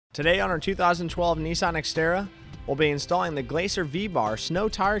Today on our 2012 Nissan Xterra, we'll be installing the Glacier V-Bar snow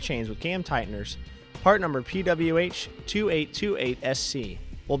tire chains with cam tighteners, part number PWH2828SC.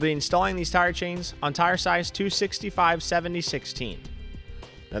 We'll be installing these tire chains on tire size 265/70/16.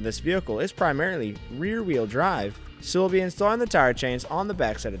 Now this vehicle is primarily rear-wheel drive, so we'll be installing the tire chains on the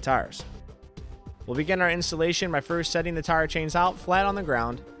back set of tires. We'll begin our installation by first setting the tire chains out flat on the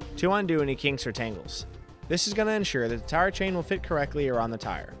ground to undo any kinks or tangles. This is going to ensure that the tire chain will fit correctly around the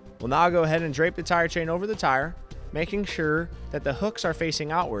tire. We'll now go ahead and drape the tire chain over the tire, making sure that the hooks are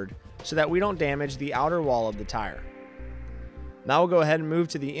facing outward so that we don't damage the outer wall of the tire. Now we'll go ahead and move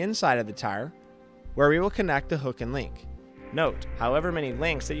to the inside of the tire, where we will connect the hook and link. Note, however many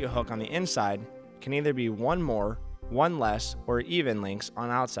links that you hook on the inside can either be one more, one less, or even links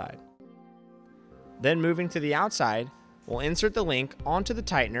on outside. Then moving to the outside, we'll insert the link onto the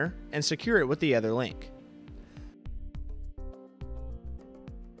tightener and secure it with the other link.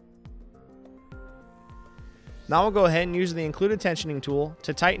 Now we'll go ahead and use the included tensioning tool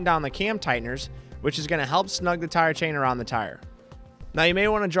to tighten down the cam tighteners, which is going to help snug the tire chain around the tire. Now you may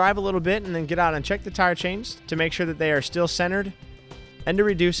want to drive a little bit and then get out and check the tire chains to make sure that they are still centered and to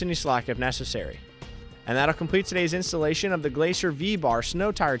reduce any slack if necessary. And that'll complete today's installation of the Glacier V-Bar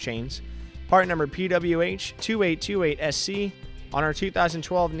snow tire chains, part number PWH2828SC on our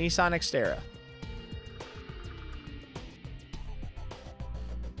 2012 Nissan Xterra.